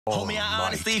Homie, I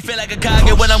honestly feel like a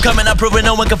Kage when I'm coming up, proving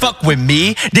no one can fuck with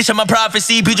me. This is my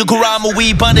prophecy, Pichu Kurama,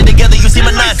 we bonded together, you see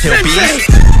my nine-tail beast.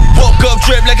 Woke up,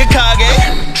 drip like a Kage.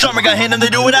 Sharma got hand and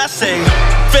they do what I say.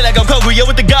 Feel like I'm Kaguya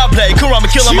with the god play. Kurama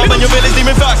kill him, I'm on your village,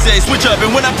 demon fox say. Switch up,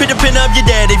 and when I pin the pin up, you're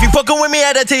dead. If you fucking with me,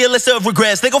 I'd tell you list of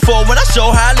regrets. They go forward when I show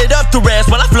how I lit up the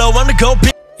rest. When I flow, I'm the go.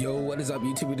 Yo, what is up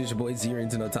YouTube? It is your boy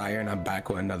XenoTy, and I'm back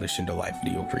with another Shindo life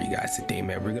video for you guys today,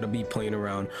 man. We're gonna be playing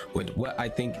around with what I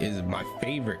think is my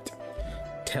favorite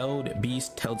tailed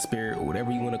beast, tailed spirit, whatever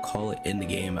you want to call it in the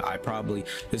game.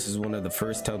 This is one of the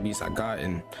first tailed beasts I got,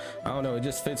 and I don't know, it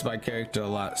just fits my character a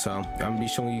lot. So I'm gonna be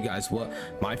showing you guys what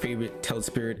my favorite tailed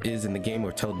spirit is in the game,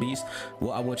 or tailed beast.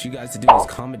 What I want you guys to do is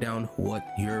comment down what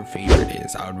your favorite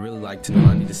is. I would really like to know.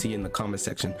 I need to see in the comment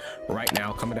section right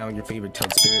now. Comment down your favorite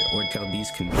tailed spirit or tailed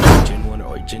beast, can be Gen 1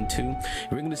 or Gen 2. And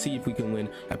we're gonna see if we can win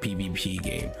a PvP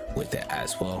game with it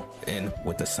as well, and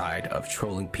with the side of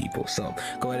trolling people. So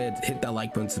go ahead and hit that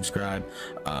like button, subscribe.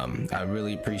 I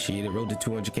really appreciate it. Road to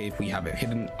 200k if we haven't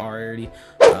hit it already.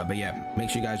 But yeah, make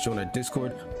sure you guys join our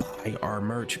Discord, buy our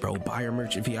merch, bro. Buy our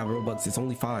merch. If you have Robux, it's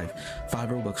only five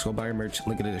Robux. Go buy our merch,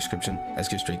 link in the description. Let's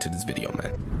get straight to this video,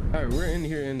 man. All right, we're in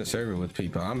here in the server with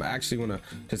people. I'm actually gonna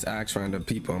just ask random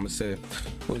people. I'm gonna say,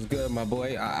 what's good, my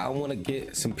boy? I want to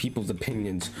get some people's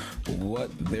opinions, what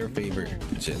their favorite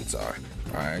gens are.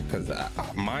 All right, because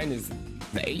mine is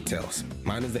the 8 tails.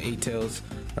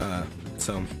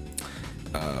 So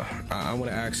I want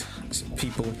to ask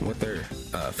people what their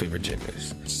favorite gen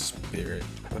is. Spirit,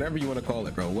 whatever you want to call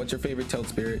it, bro. What's your favorite tailed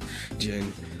spirit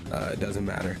gen? It doesn't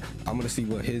matter. I'm gonna see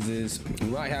what his is. We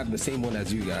might have the same one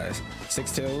as you guys.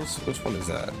 6 tails. Which one is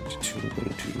that? 2, 1,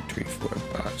 2, 3, 4,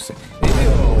 5, 6. Ew,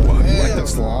 you like the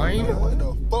slime? What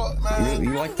the fuck, man?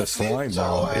 You like the slime,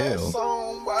 bro?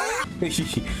 Ew.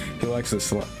 He likes the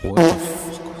slime. What the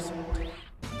fuck?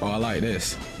 Oh, I like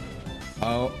this.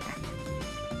 Oh,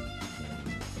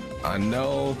 I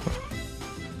know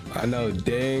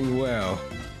dang well.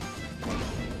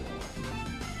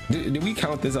 Did we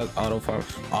count this as auto farm?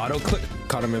 Auto click.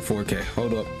 Caught him in 4K.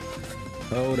 Hold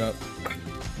up.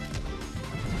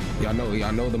 Y'all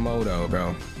know the moto,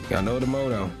 bro. Y'all know the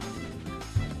moto.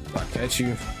 If I catch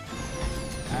you,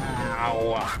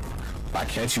 ow! If I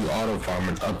catch you auto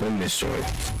farming up in this joint.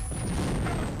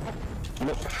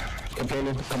 Nope.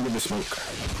 Companion, come get the smoke.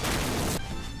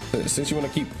 Since you want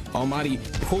to keep almighty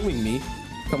pulling me,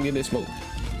 come get this smoke.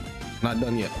 Not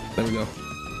done yet. There we go.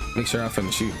 Make sure I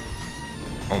finish you.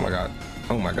 Oh my god.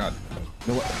 You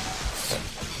know what?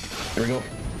 There we go.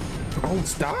 Oh,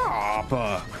 stop.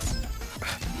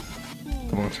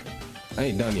 Come on. I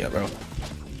ain't done yet, bro.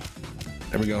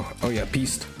 There we go. Oh yeah,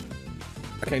 beast.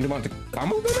 I can't do my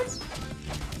combo venom.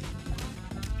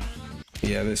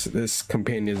 Yeah, this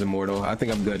companion is immortal. I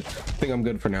think I'm good.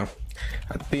 For now.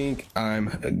 I think I'm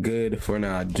good for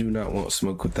now. I do not want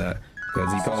smoke with that,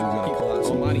 because he probably gonna pull out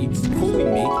somebody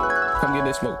pulling me. Come get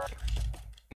this smoke.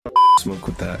 Smoke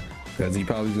with that, because he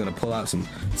probably gonna pull out some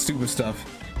stupid stuff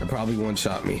and probably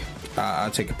one-shot me.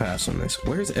 I'll take a pass on this.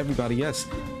 Where's everybody else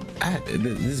at?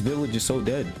 This village is so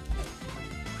dead.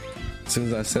 As soon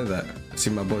as I said that, I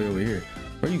see my boy over here.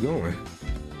 Where are you going?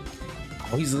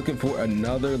 Oh, he's looking for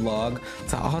another log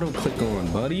to auto click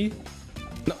on, buddy.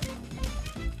 No.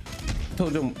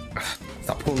 Told him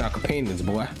stop pulling out companions,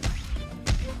 boy.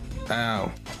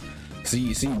 Ow.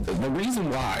 See the reason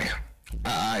why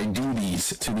I do these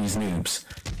to these noobs,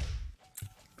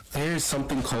 there's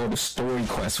something called a story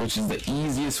quest, which is the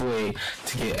easiest way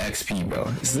to get XP, bro.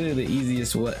 It's literally the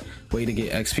easiest way to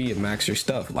get XP and max your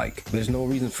stuff. Like, there's no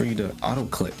reason for you to auto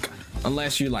click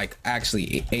unless you're like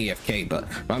actually AFK, but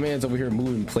my man's over here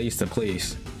moving place to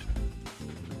place.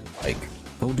 Like,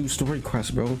 go do story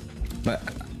quests, bro. But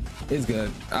it's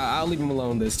good. I'll leave him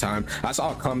alone this time. I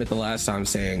saw a comment the last time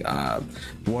saying,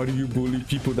 why do you bully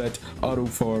people that auto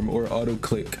farm or auto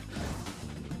click?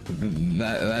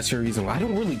 That's your reason why. I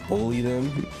don't really bully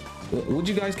them. Would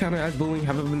you guys count it as bullying?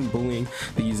 Have I been bullying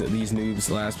these noobs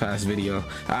last past video?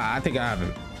 I think I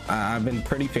haven't. I've been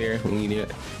pretty fair,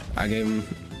 lenient. I gave them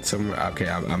some. Okay,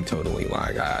 I'm totally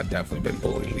lying. I've definitely been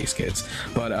bullying these kids.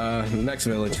 But the next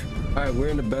village. All right, we're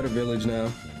in the better village now.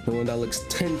 The one that looks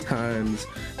 10 times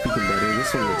freaking better.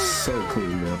 This one looks so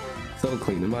clean, bro. So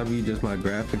clean. It might be just my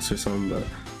graphics or something, but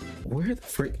where the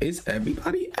frick is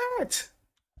everybody at?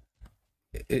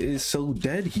 It is so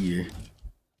dead here.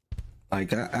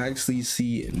 Like, I actually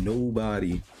see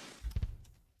nobody.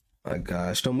 My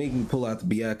gosh, don't make me pull out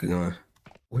the Byakugan.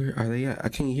 Where are they at? I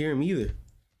can't hear them either.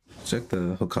 Check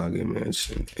the Hokage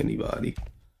mansion. Anybody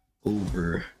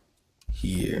over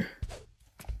here?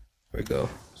 There we go.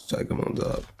 Check them on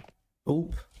up. Oh,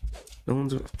 no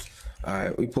one's. All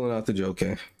right, we pulling out the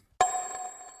Joker.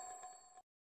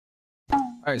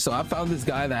 All right, so I found this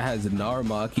guy that has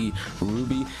Naramaki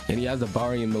Ruby, and he has a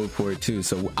Barian mode for it too.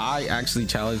 So I actually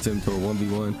challenged him to a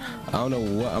 1v1. I don't know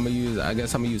what I'm gonna use. I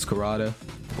guess I'm gonna use Karada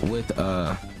with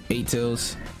 8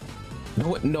 tails.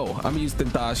 No, I'm gonna use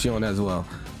Tentacion as well.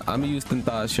 I'm gonna use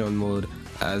Tentacion mode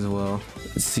as well.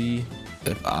 Let's see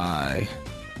if I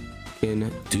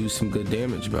can do some good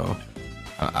damage, bro.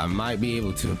 I might be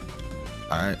able to.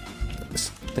 All right,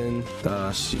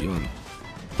 Tentacion.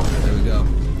 There we go.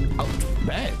 Oh,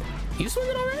 bad. You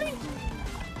swinging already?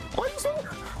 Why you swinging?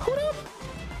 Hold up.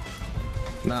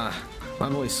 Nah, my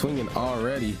boy's swinging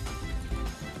already.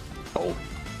 Oh,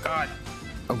 God.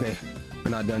 Okay,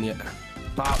 we're not done yet.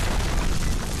 Pop.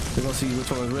 We're gonna see which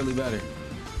one is really better.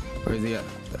 Where is he at?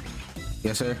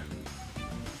 Yes, sir.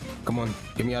 Come on,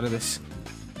 get me out of this.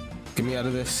 Get me out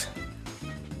of this.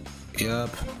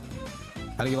 Yup.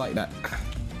 How do you like that?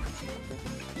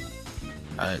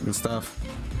 All right, good stuff.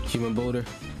 Human boulder.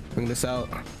 Bring this out.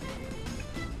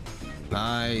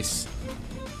 Nice.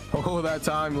 Oh, that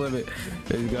time limit.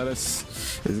 It's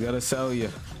gotta sell you.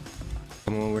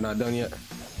 Come on, we're not done yet.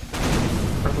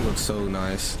 Purple looks so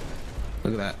nice.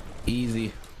 Look at that.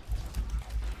 Easy.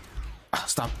 Ah,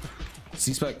 stop.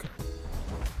 C-spec.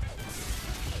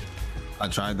 I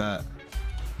tried that.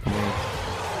 Come on.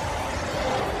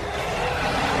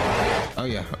 Oh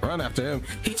yeah, run after him.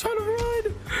 He's trying to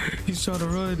run. He's trying to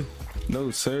run. No,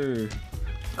 sir.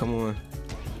 Come on.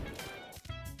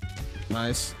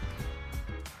 Nice.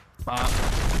 Bop.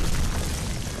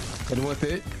 Hit him with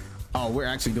it. Oh, we're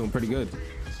actually doing pretty good.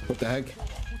 What the heck?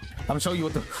 I'm gonna show you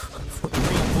what the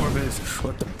real form is,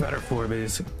 what the better form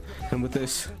is. And with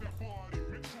this.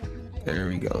 There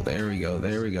we go. There we go.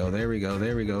 There we go. There we go.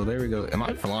 There we go. There we go. Am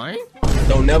I flying?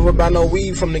 Don't never buy no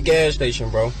weed from the gas station,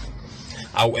 bro.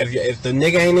 If the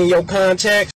nigga ain't in your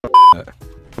contacts.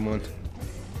 Come on.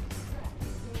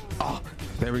 Oh,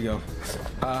 there we go.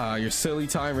 Ah, your silly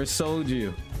timer sold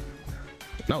you.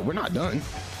 No, we're not done.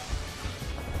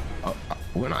 Oh,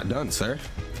 we're not done, sir.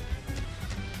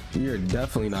 We are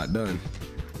definitely not done.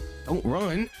 Don't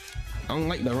run. I don't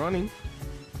like the running.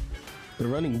 The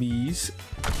running bees.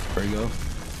 There we go.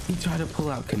 He tried to pull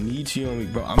out Kenichi on me,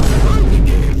 bro. I'm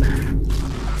running.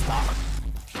 Stop.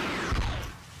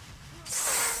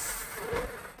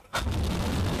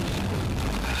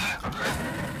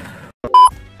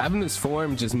 Having this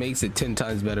form just makes it 10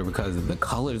 times better because the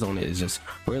colors on it is just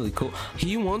really cool.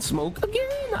 He won't smoke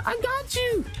again. I got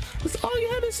you. That's all you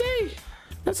had to say.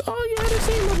 That's all you had to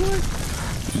say, my boy.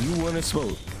 You want to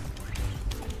smoke.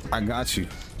 I got you.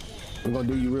 I'm gonna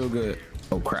do you real good.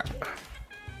 Oh crap.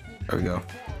 There we go.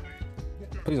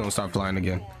 Please don't start flying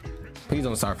again. Please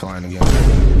don't start flying again.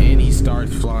 And he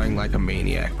starts flying like a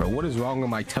maniac, bro. What is wrong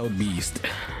with my tailed beast?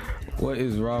 What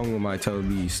is wrong with my tailed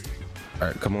beast? All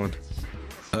right, come on.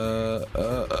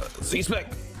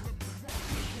 C-spec.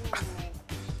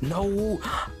 No,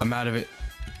 I'm out of it.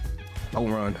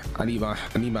 Don't run. I need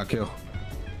my kill.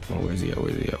 Oh, where's he at?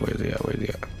 Where's he at? Where's he at? Where's he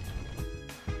at?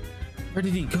 Where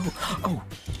did he go? Oh,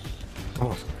 come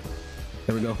on.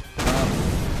 There we go.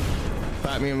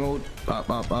 Batman mode. Up.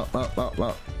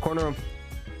 Corner him.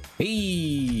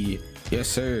 Hey, yes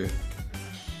sir.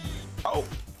 Oh.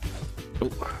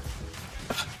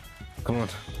 Come on.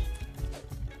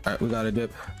 All right, we got a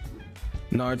dip.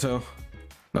 Naruto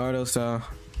style.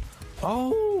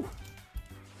 Oh. All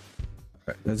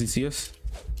right, does he see us?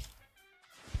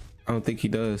 I don't think he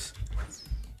does.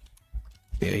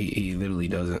 Yeah, he literally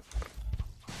doesn't.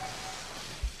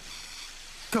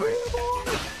 Come here.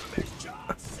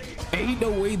 Ain't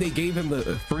no way they gave him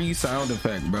the free sound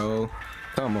effect, bro.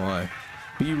 Come on.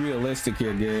 Be realistic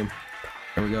here, game.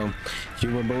 There we go.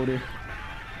 Human boulder.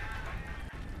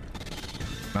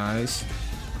 Nice.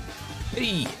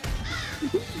 Hey.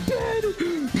 Dead.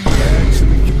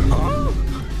 Actually. Oh.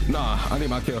 Nah, I need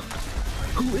my kill.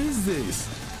 Who is this?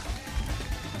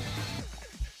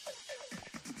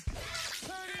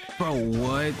 Bro,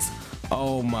 what?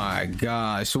 Oh my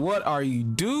gosh. What are you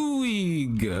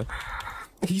doing?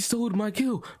 He sold my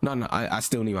kill. No, I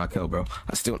still need my kill, bro.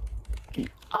 I'm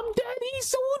dead. He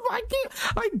sold my kill.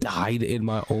 I died in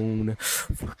my own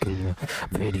fucking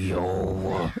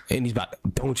video. And he's about,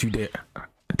 don't you dare.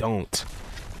 Don't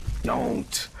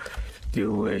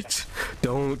do it.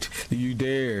 Don't you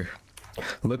dare.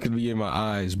 Look at me in my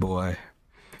eyes, boy.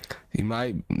 He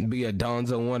might be a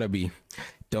Donzo wannabe.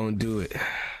 Don't do it.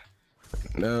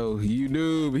 No, you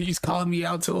noob. He's calling me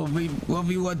out to a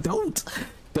 1v1.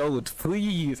 Don't,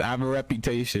 please. I have a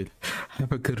reputation. I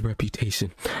have a good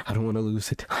reputation. I don't want to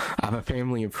lose it. I have a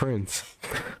family and friends.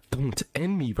 Don't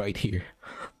end me right here.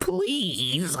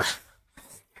 Please.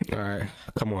 All right,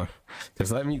 come on,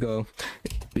 just let me go.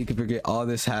 We can forget all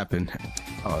this happened.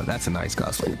 Oh, that's a nice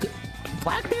cosplay.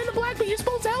 Black man, the black man, you're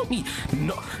supposed to help me.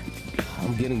 No,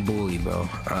 I'm getting bullied, bro.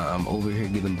 I'm over here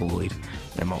getting bullied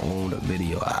in my own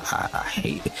video. I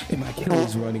hate it. And my kid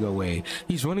is running away.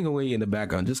 He's running away in the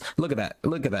background. Just look at that.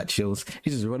 Look at that, Chills.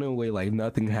 He's just running away like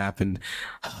nothing happened.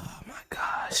 Oh my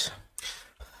gosh.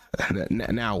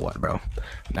 Now what, bro?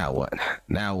 Now what?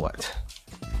 Now what?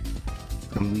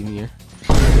 I'm leaving here.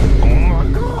 Oh my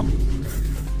god.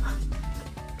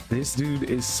 This dude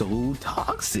is so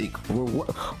toxic.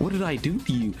 What did I do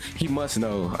to you? He must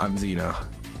know I'm Xeno.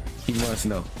 He must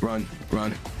know. Run,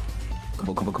 run. Come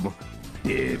on, come on, come on.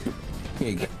 Yeah.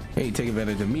 Hey, take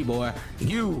advantage of me, boy.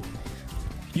 You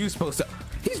supposed to.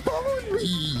 He's following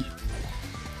me.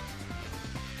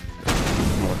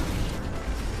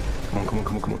 Come on, come on,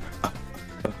 come on, come on.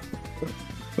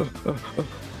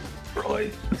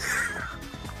 Right.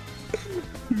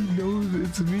 He knows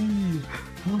it's me.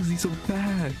 How is he so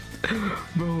fast?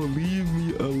 Bro, leave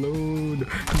me alone.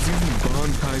 He's using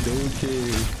Bankai, don't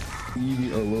care. Leave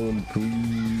me alone,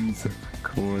 please.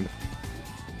 Come on.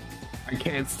 I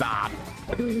can't stop.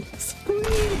 Please.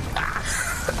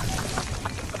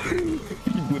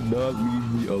 You would not leave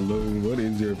me alone. What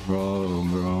is your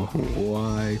problem, bro?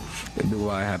 Why do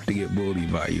I have to get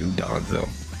bullied by you, Donzo?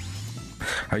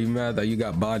 Are you mad that you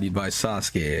got bodied by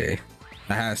Sasuke?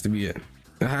 That has to be it.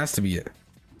 That has to be it.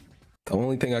 The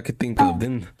only thing I could think of.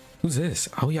 Then who's this?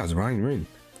 Oh, he has Ryan Rin.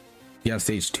 He has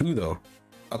stage 2 though.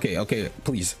 Okay, okay,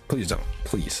 please don't.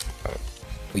 Please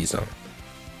don't.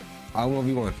 I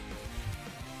 1v1.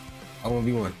 I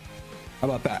 1v1. How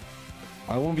about that?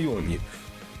 I 1v1 you.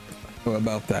 How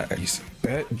about that?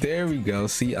 There we go.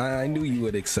 See, I knew you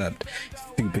would accept,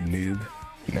 stupid noob.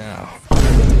 Now,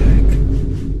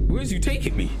 where's you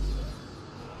taking me?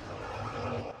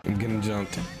 I'm getting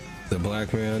jumped. The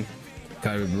black man,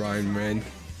 guy with Ryan Ren,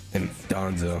 and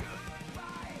Donzo.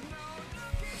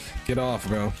 Get off,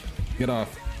 bro. Get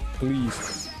off,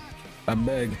 please. I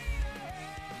beg,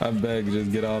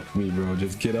 just get off me, bro.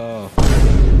 Just get off.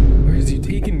 Where is he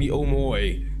taking me, oh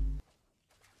boy?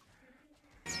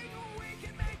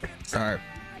 Alright,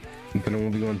 I'm gonna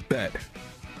 1v1 bet.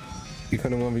 You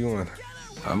gonna 1v1.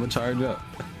 I'm gonna charge up.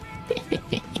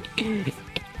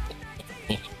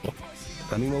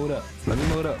 Let me load up. Let me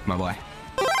load up, my boy.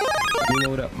 Let me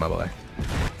load up, my boy.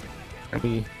 Let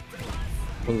me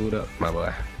load up, my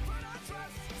boy.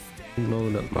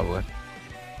 Load up, my boy.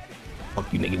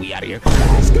 Fuck you, nigga. We out of here.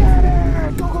 Let's get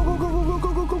it! Go, go, go, go, go,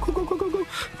 go, go, go, go, go, go, go, go.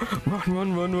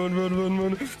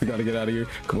 Run. We gotta get out of here.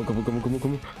 Come on, come on, come on, come on,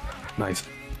 come on. Nice.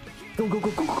 Go, go,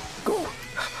 go, go, go, go.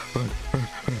 Run.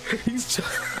 He's just...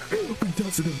 We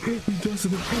dusted him.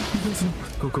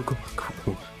 Go, go, go. Come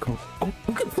on. Oh,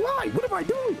 we can fly. What am I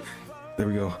doing? There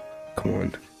we go. Come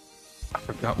on. I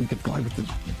forgot we could fly with the...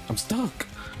 I'm stuck.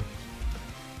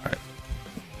 Alright.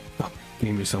 Oh,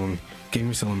 game you're selling me.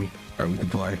 Alright, we can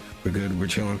fly. We're good. We're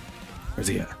chilling. Where's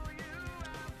he at?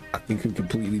 I think we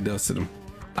completely dusted him.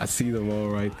 I see them all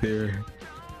right there.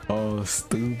 Oh,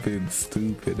 stupid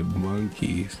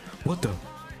monkeys. What the?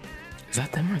 Is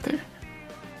that them right there?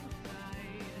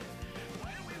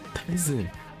 That is it.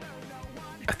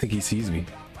 I think he sees me.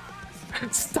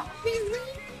 Stop me!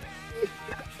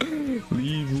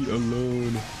 Leave me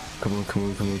alone. Come on.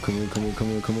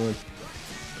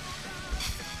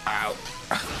 Ow.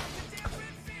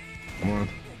 Come on.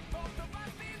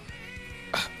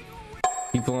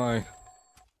 Keep flying.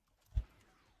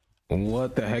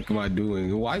 What the heck am I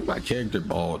doing? Why is my character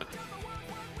bald?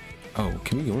 Oh,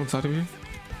 can we go inside of here?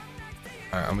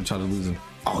 Alright, I'm gonna try to lose him.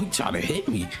 Oh, he tried to hit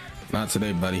me. Not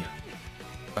today, buddy.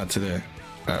 Not today.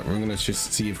 Alright, we're gonna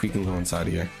just see if we can go inside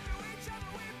of here.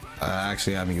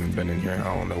 Actually, I haven't even been in here.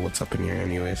 I don't know what's up in here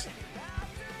anyways.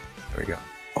 There we go.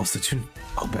 Oh, Sachun.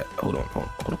 Oh, bet. Hold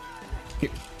on.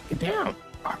 Get down.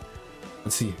 Right.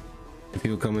 Let's see if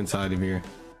he'll come inside of here.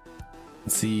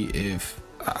 Let's see if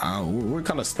we're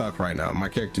kind of stuck right now. My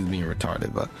character's being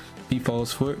retarded, but if he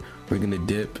falls for it, we're gonna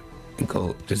dip and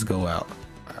just go out.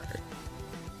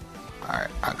 All right,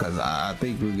 because I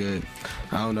think we're good.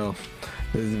 I don't know.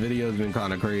 This video's been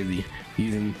kind of crazy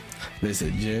using this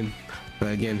Jin.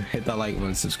 But again, hit that like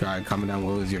button, subscribe, comment down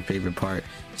what was your favorite part.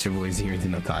 It's your boy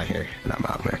XenoTy here, and I'm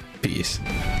out, man. Peace.